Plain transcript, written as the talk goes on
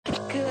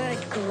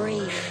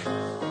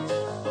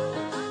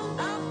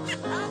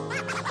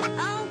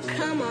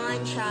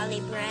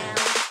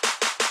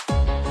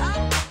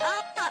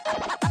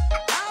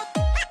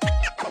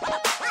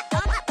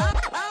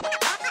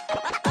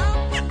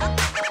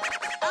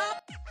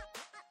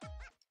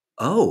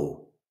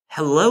Oh,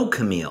 hello,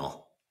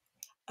 Camille.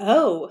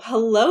 Oh,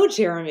 hello,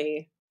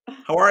 Jeremy.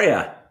 How are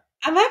you?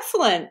 I'm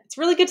excellent. It's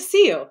really good to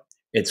see you.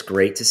 It's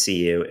great to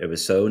see you. It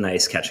was so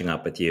nice catching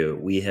up with you.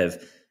 We've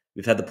had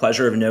the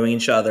pleasure of knowing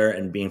each other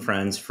and being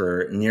friends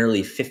for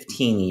nearly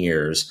 15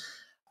 years.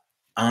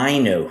 I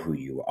know who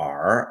you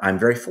are. I'm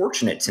very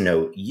fortunate to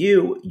know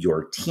you,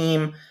 your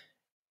team,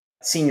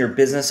 seen your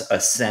business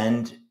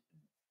ascend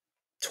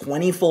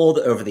 20-fold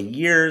over the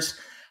years.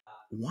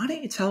 Why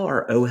don't you tell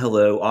our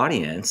OhHello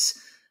audience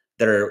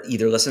that are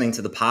either listening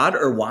to the pod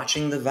or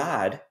watching the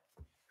VOD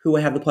who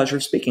I have the pleasure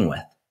of speaking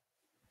with?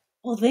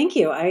 Well, thank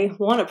you. I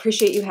want to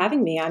appreciate you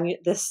having me on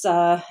this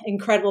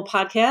incredible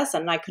podcast,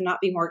 and I could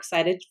not be more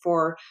excited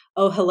for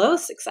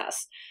OhHello's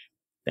success.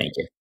 Thank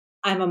you.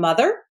 I'm a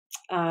mother.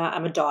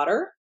 I'm a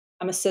daughter.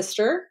 I'm a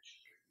sister.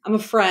 I'm a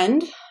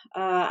friend.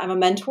 I'm a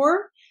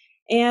mentor,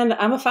 and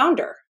I'm a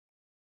founder.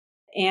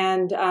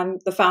 And I'm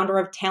the founder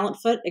of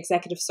Talentfoot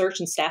Executive Search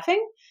and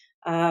Staffing.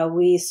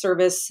 We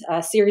service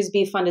Series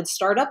B funded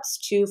startups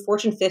to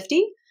Fortune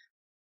 50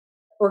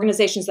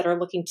 organizations that are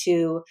looking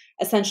to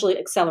essentially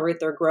accelerate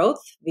their growth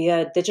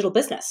via digital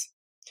business.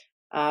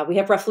 We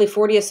have roughly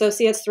 40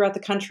 associates throughout the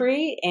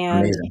country, and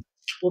Amazing.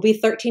 we'll be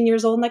 13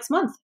 years old next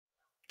month.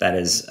 That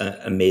is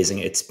amazing.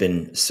 It's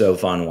been so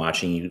fun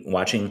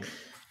watching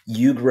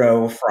you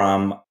grow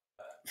from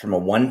a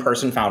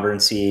one-person founder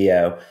and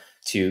CEO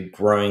to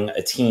growing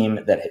a team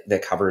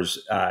that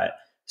covers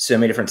so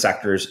many different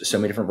sectors, so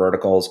many different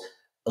verticals,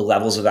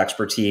 levels of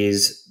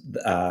expertise,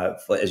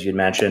 as you had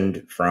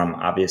mentioned, from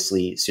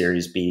obviously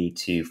Series B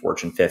to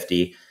Fortune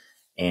 50.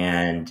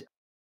 And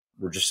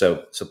we're just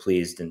so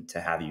pleased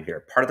to have you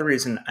here. Part of the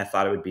reason I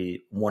thought it would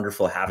be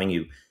wonderful having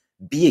you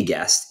be a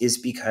guest is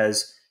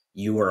because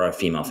you are a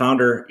female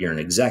founder, you're an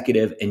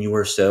executive, and you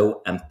are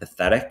so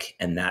empathetic.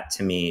 And that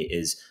to me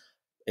is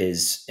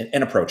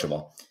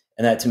approachable.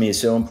 And that to me is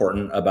so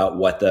important about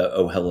what the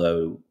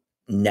OhHello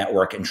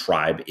network and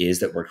tribe is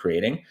that we're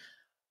creating.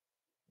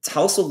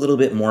 Tell us a little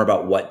bit more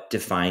about what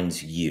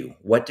defines you.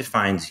 What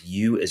defines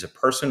you as a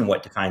person?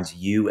 What defines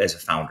you as a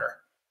founder?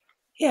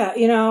 Yeah,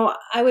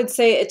 I would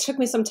say it took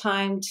me some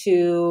time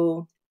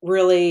to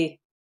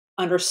really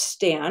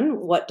understand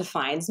what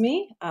defines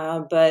me.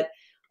 But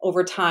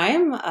over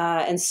time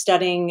and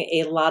studying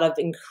a lot of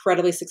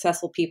incredibly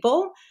successful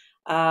people,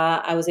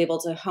 I was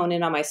able to hone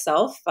in on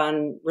myself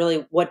on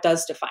really what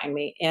does define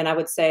me. And I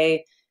would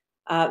say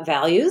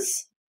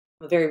values.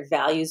 I'm a very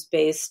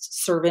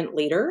values-based servant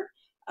leader.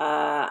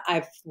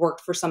 I've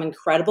worked for some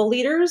incredible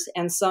leaders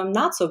and some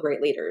not so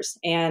great leaders.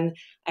 And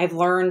I've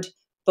learned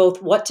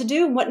both what to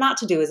do and what not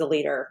to do as a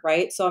leader,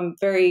 right? So I'm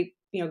very,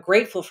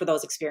 grateful for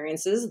those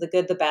experiences, the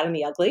good, the bad, and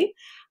the ugly.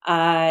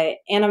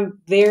 And I'm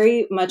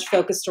very much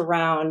focused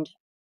around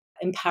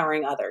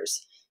empowering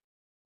others.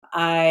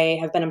 I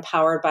have been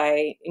empowered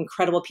by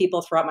incredible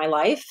people throughout my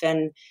life,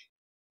 and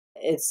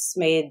it's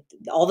made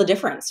all the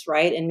difference,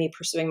 right, in me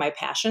pursuing my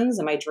passions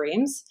and my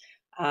dreams.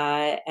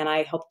 And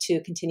I hope to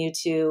continue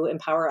to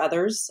empower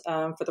others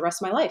for the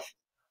rest of my life.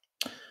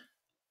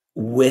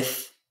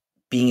 With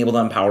being able to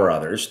empower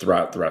others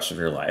throughout the rest of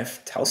your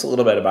life, tell us a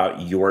little bit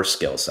about your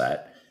skill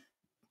set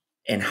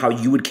and how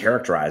you would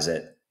characterize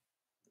it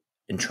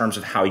in terms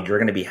of how you're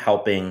going to be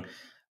helping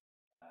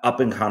up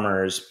and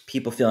comers,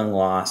 people feeling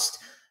lost,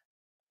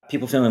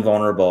 people feeling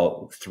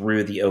vulnerable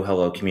through the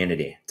OhHello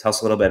community. Tell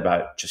us a little bit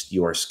about just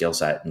your skill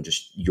set and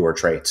just your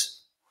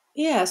traits.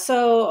 Yeah.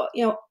 So,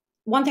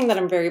 one thing that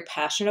I'm very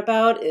passionate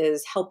about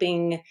is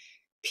helping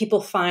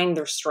people find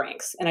their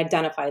strengths and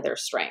identify their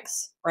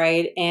strengths,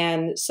 right?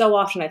 And so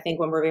often, I think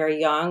when we're very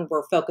young,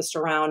 we're focused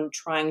around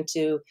trying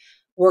to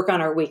work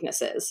on our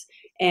weaknesses.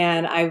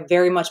 And I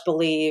very much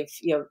believe,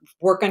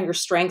 work on your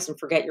strengths and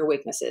forget your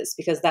weaknesses,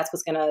 because that's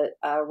what's going to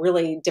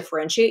really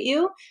differentiate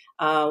you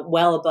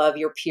well above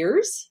your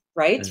peers,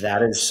 right?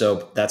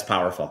 That's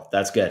powerful.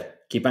 That's good.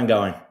 Keep on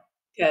going.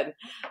 Good.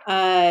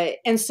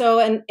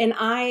 And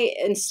I,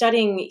 in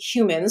studying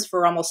humans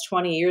for almost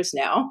 20 years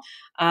now,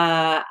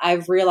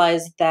 I've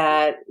realized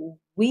that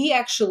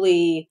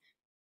the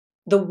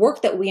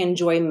work that we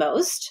enjoy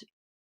most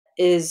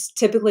is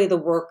typically the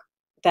work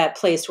that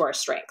plays to our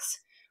strengths,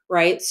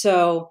 right?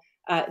 So,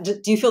 do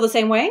you feel the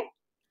same way?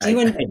 I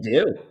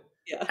do.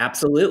 Yeah.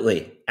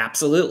 Absolutely.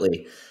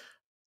 Absolutely.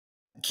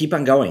 Keep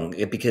on going,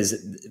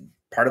 because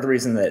part of the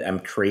reason that I'm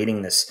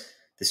creating this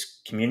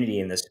community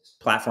and this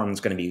platform that's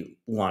going to be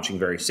launching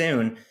very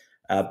soon,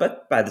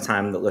 but by the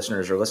time that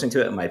listeners are listening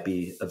to it, it might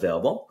be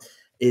available,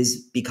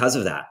 is because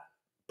of that.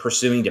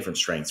 Pursuing different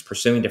strengths,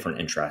 pursuing different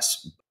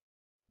interests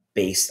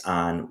based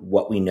on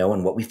what we know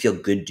and what we feel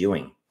good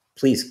doing.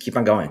 Please keep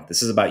on going.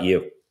 This is about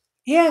you.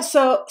 Yeah,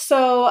 so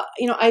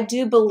I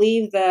do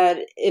believe that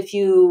if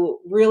you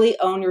really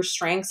own your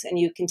strengths and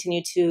you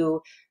continue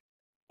to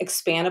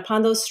expand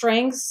upon those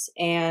strengths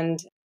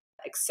and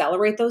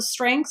accelerate those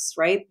strengths,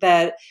 right,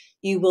 that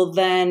you will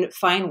then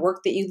find work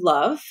that you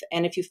love.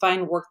 And if you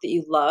find work that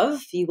you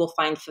love, you will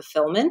find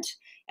fulfillment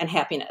and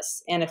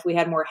happiness. And if we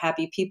had more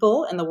happy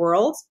people in the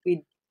world,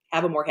 we'd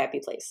have a more happy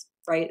place.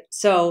 right?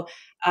 So,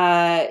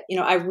 I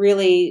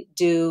really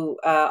do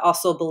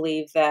also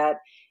believe that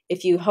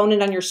if you hone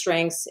in on your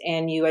strengths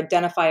and you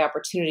identify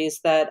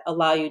opportunities that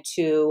allow you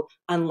to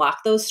unlock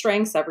those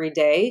strengths every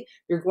day,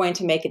 you're going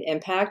to make an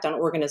impact on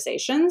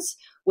organizations,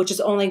 which is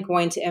only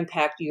going to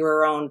impact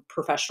your own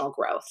professional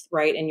growth,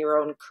 right? And your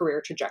own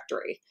career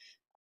trajectory.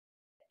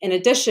 In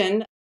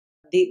addition,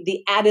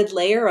 the added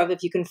layer of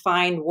if you can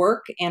find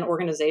work and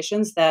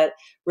organizations that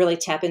really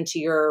tap into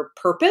your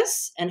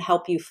purpose and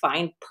help you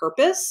find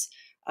purpose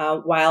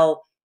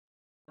while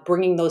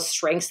bringing those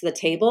strengths to the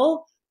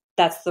table,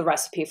 that's the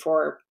recipe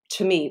for,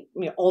 to me,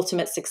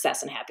 ultimate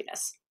success and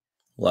happiness.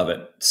 Love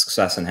it.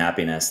 Success and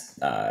happiness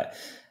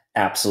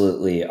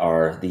absolutely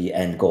are the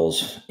end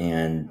goals.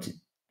 And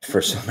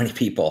for so many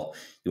people,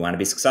 you want to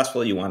be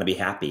successful, you want to be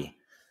happy.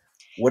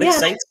 What Yeah,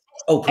 excites?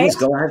 Oh, I please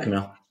go ahead,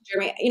 Camille.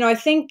 Jeremy, I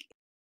think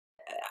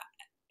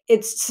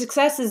it's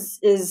success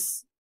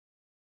is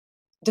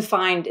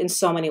defined in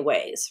so many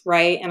ways,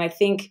 right? And I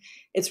think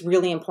it's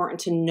really important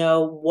to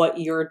know what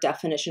your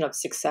definition of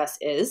success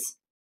is,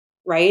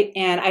 right?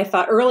 And I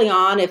thought early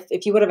on,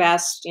 if you would have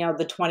asked,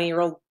 the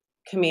 20-year-old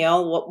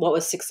Camille what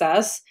was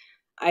success,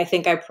 I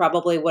think I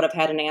probably would have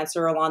had an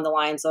answer along the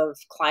lines of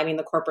climbing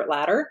the corporate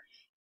ladder,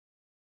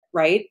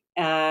 right?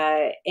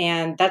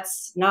 And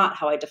that's not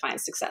how I define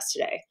success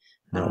today.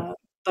 No.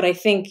 But I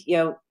think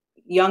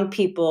young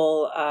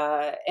people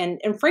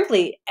and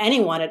frankly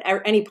anyone at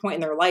any point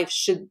in their life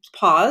should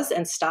pause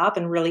and stop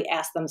and really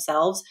ask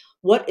themselves,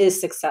 what is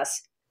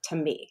success to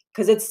me?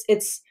 Because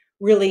it's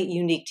really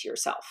unique to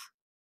yourself.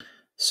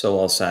 So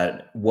well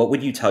said. What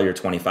would you tell your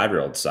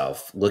 25-year-old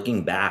self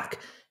looking back,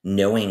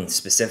 knowing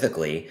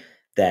specifically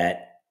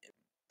that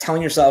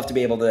telling yourself to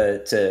be able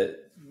to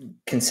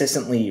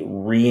consistently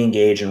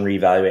re-engage and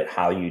reevaluate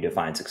how you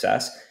define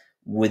success,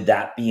 would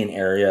that be an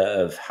area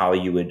of how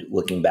you would,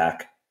 looking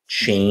back,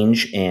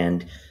 change?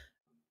 And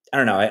I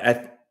don't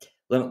know,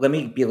 let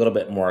me be a little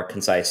bit more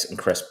concise and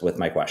crisp with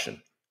my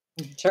question.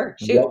 Sure,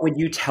 shoot. What would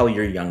you tell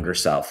your younger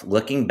self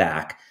looking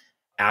back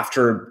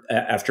after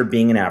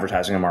being in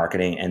advertising and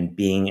marketing and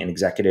being an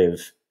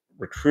executive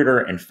recruiter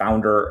and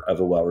founder of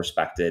a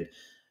well-respected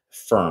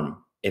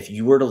firm? If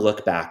you were to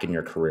look back in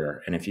your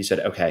career and if you said,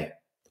 okay,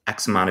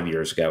 X amount of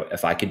years ago,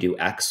 if I could do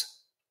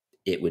X,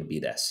 it would be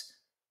this.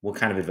 What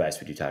kind of advice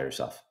would you tell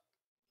yourself?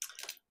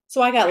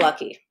 So I got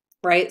lucky,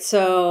 right?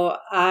 So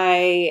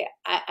I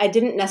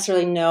didn't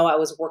necessarily know I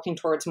was working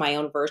towards my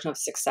own version of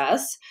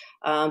success,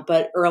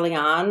 but early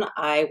on,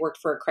 I worked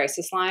for a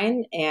crisis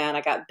line, and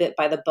I got bit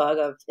by the bug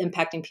of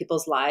impacting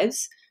people's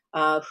lives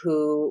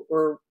who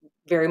were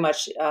very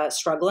much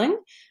struggling,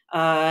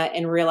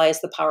 and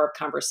realized the power of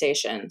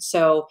conversation.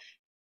 So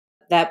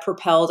that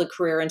propelled a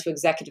career into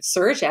executive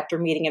search after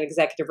meeting an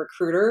executive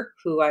recruiter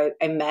who I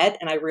met,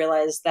 and I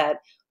realized that,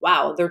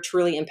 wow, they're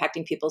truly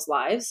impacting people's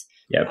lives.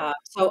 Yep.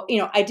 So,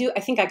 I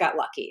think I got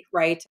lucky,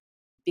 right?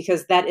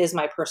 Because that is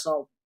my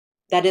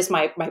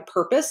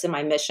purpose and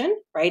my mission,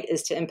 right?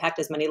 Is to impact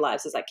as many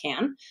lives as I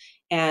can.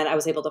 And I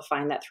was able to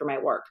find that through my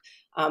work.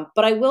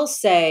 But I will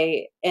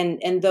say,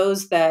 and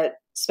those that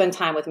spend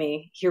time with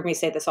me hear me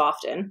say this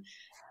often,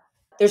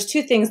 there's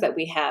two things that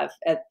we have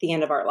at the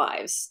end of our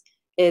lives.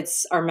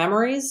 It's our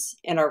memories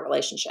and our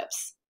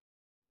relationships.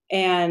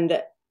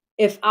 And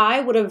if I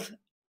would have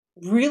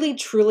really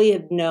truly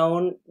have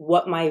known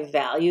what my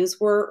values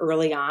were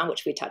early on,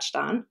 which we touched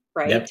on,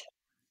 right? Yep.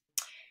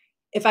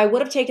 If I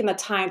would have taken the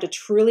time to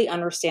truly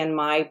understand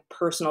my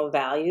personal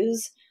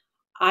values,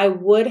 I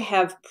would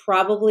have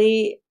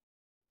probably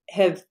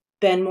have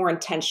been more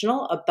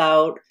intentional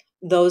about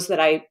those that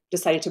I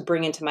decided to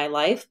bring into my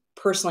life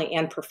personally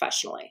and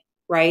professionally,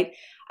 right?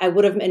 I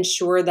would have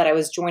ensured that I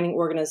was joining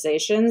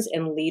organizations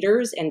and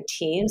leaders and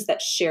teams that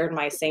shared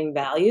my same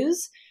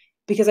values,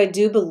 because I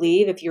do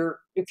believe if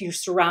you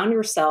surround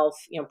yourself,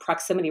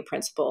 proximity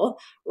principle,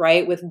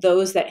 right, with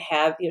those that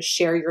have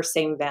share your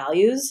same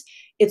values,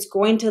 it's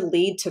going to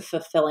lead to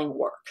fulfilling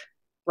work,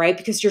 right?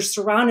 Because you're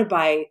surrounded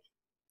by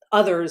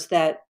others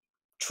that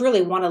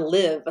truly want to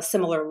live a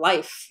similar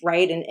life,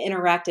 right? And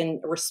interact and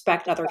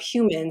respect other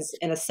humans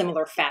in a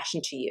similar fashion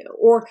to you,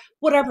 or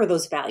whatever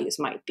those values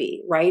might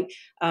be, right?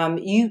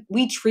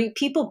 We treat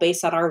people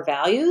based on our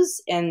values,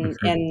 and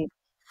Mhm.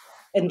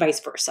 and vice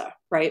versa,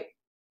 right?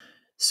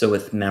 So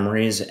with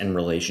memories and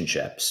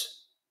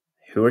relationships,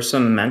 who are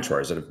some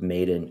mentors that have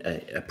made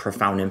a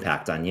profound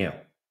impact on you?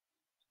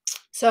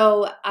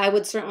 So I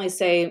would certainly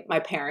say my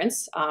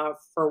parents,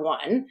 for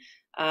one.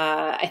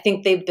 I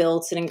think they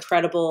built an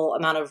incredible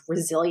amount of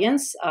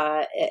resilience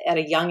at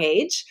a young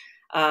age.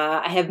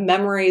 I have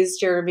memories,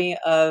 Jeremy,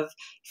 of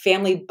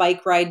family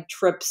bike ride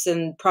trips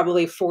in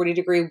probably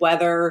 40-degree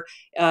weather,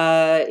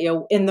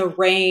 in the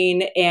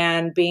rain,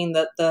 and being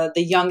the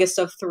youngest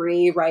of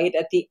three, right,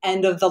 at the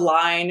end of the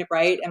line,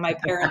 right, and my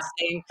parents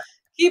saying,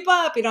 "Keep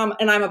up," and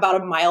I'm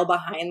about a mile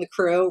behind the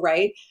crew,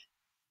 right.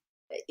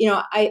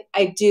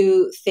 I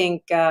do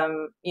think,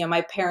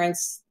 my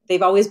parents,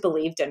 they've always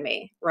believed in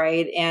me,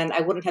 right? And I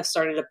wouldn't have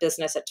started a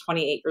business at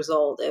 28 years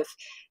old if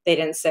they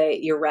didn't say,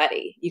 "You're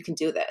ready, you can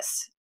do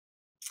this."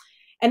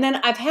 And then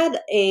I've had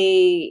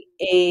a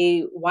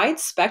wide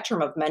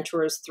spectrum of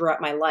mentors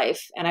throughout my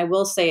life. And I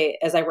will say,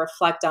 as I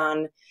reflect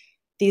on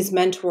these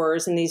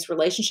mentors and these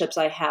relationships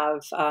I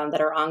have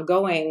that are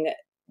ongoing,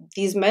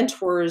 these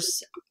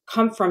mentors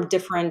come from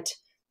different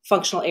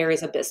functional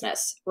areas of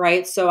business,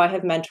 right? So I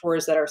have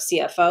mentors that are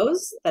CFOs,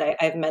 I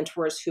have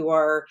mentors who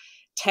are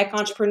tech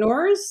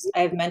entrepreneurs, I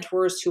have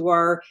mentors who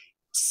are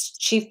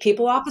chief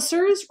people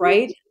officers,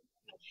 right?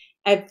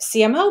 I have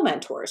CMO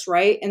mentors,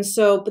 right? And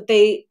so, but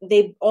they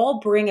all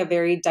bring a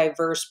very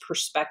diverse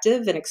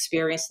perspective and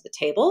experience to the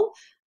table.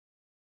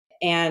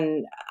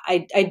 And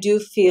I do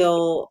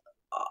feel,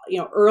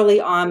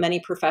 early on, many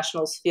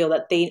professionals feel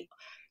that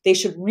they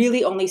should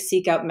really only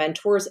seek out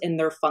mentors in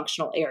their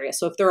functional area.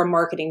 So if they're a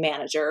marketing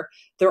manager,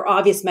 their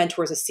obvious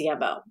mentor is a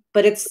CMO,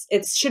 but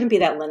it shouldn't be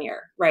that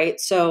linear, right?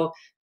 So,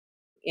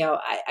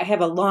 I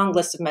have a long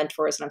list of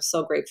mentors and I'm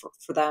so grateful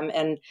for them.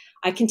 And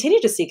I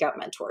continue to seek out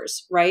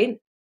mentors, right?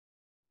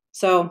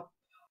 So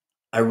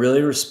I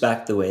really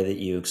respect the way that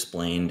you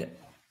explained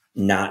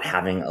not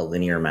having a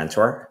linear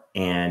mentor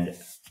and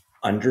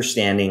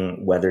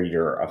understanding whether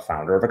you're a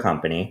founder of a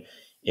company,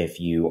 if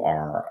you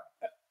are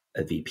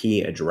a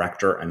VP, a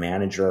director, a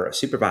manager, a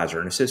supervisor,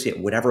 an associate,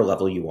 whatever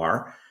level you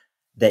are,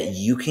 that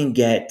you can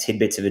get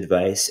tidbits of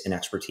advice and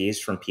expertise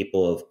from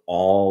people of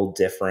all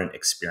different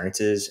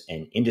experiences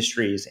and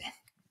industries and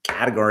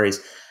categories.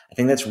 I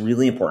think that's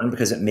really important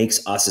because it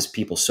makes us as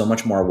people so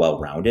much more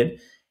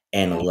well-rounded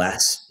and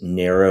less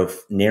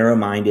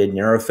narrow-minded,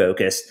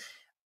 narrow-focused.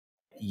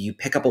 You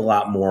pick up a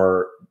lot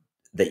more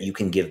that you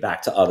can give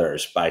back to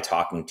others by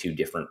talking to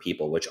different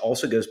people, which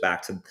also goes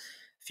back to a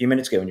few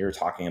minutes ago when you were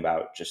talking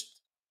about just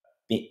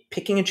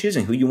picking and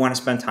choosing who you want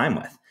to spend time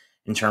with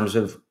in terms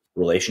of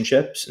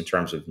relationships, in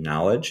terms of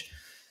knowledge.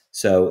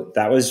 So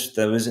that was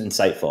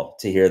insightful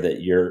to hear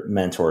that your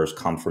mentors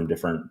come from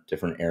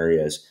different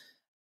areas.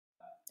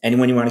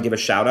 Anyone you want to give a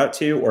shout out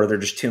to, or are there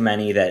just too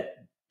many that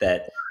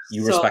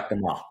you respect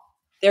them all?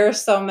 There are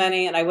so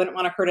many, and I wouldn't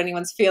want to hurt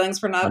anyone's feelings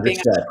for not being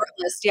on the short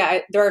list. Yeah,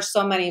 there are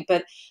so many,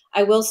 but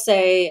I will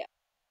say,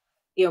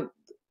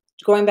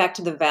 going back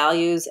to the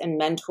values and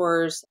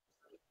mentors,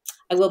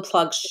 I will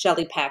plug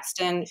Shelley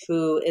Paxton,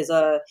 who is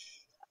a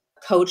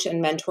coach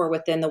and mentor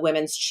within the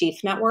Women's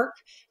Chief Network.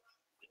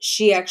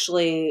 She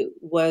actually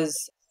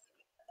was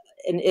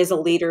and is a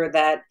leader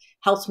that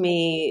helped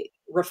me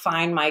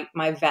refine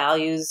my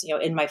values,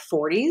 in my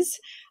 40s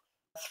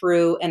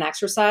through an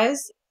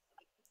exercise.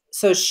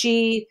 So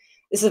this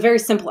is a very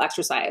simple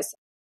exercise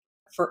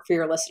for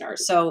your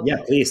listeners. So yeah,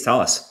 please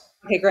tell us.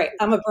 Okay, great.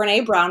 I'm a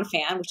Brene Brown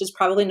fan, which is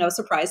probably no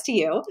surprise to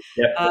you.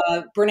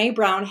 Yep. Brene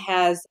Brown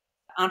has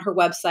on her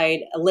website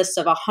a list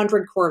of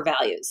 100 core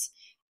values.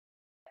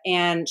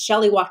 And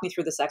Shelley walked me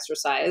through this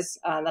exercise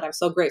that I'm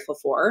so grateful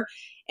for.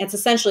 It's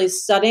essentially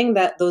studying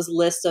those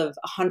lists of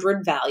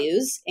 100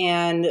 values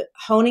and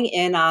honing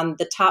in on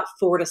the top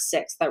 4 to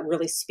 6 that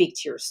really speak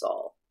to your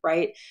soul,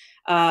 right?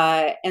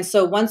 And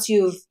so once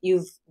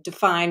you've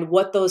defined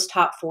what those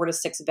top 4 to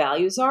 6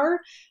 values are,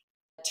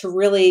 to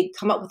really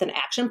come up with an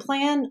action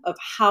plan of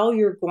how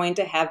you're going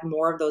to have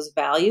more of those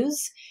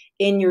values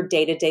in your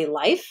day-to-day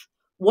life.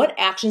 What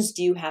actions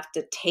do you have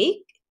to take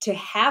to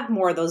have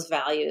more of those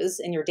values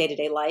in your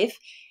day-to-day life?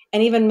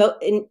 And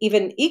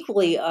even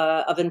equally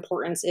of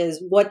importance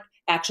is what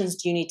actions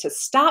do you need to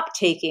stop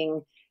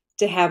taking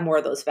to have more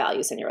of those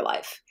values in your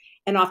life?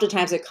 And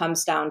oftentimes it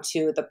comes down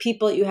to the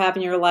people that you have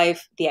in your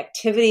life, the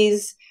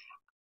activities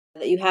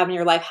that you have in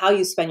your life, how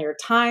you spend your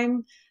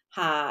time.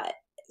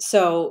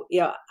 So,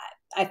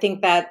 I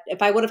think that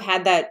if I would have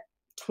had that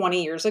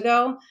 20 years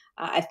ago,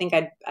 I think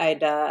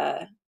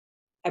I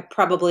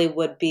probably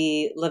would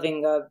be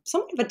living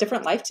somewhat of a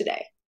different life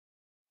today.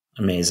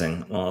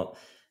 Amazing. Well,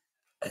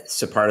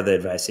 so part of the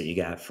advice that you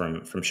got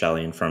from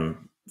Shelley and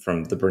from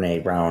the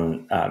Brene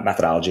Brown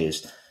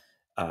methodologies,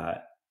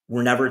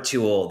 we're never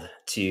too old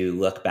to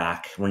look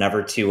back. We're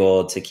never too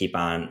old to keep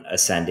on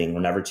ascending. We're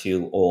never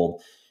too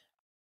old.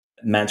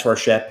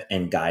 Mentorship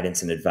and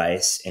guidance and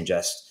advice and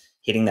just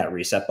hitting that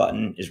reset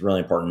button is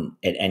really important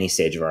at any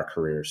stage of our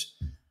careers.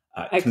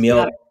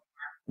 Camille,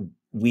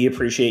 we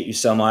appreciate you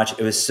so much.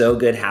 It was so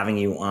good having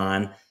you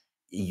on.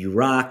 You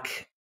rock.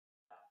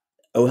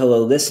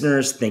 OhHello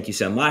listeners, thank you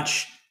so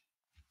much.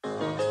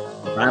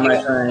 Bye,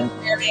 my friend.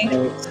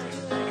 Thanks.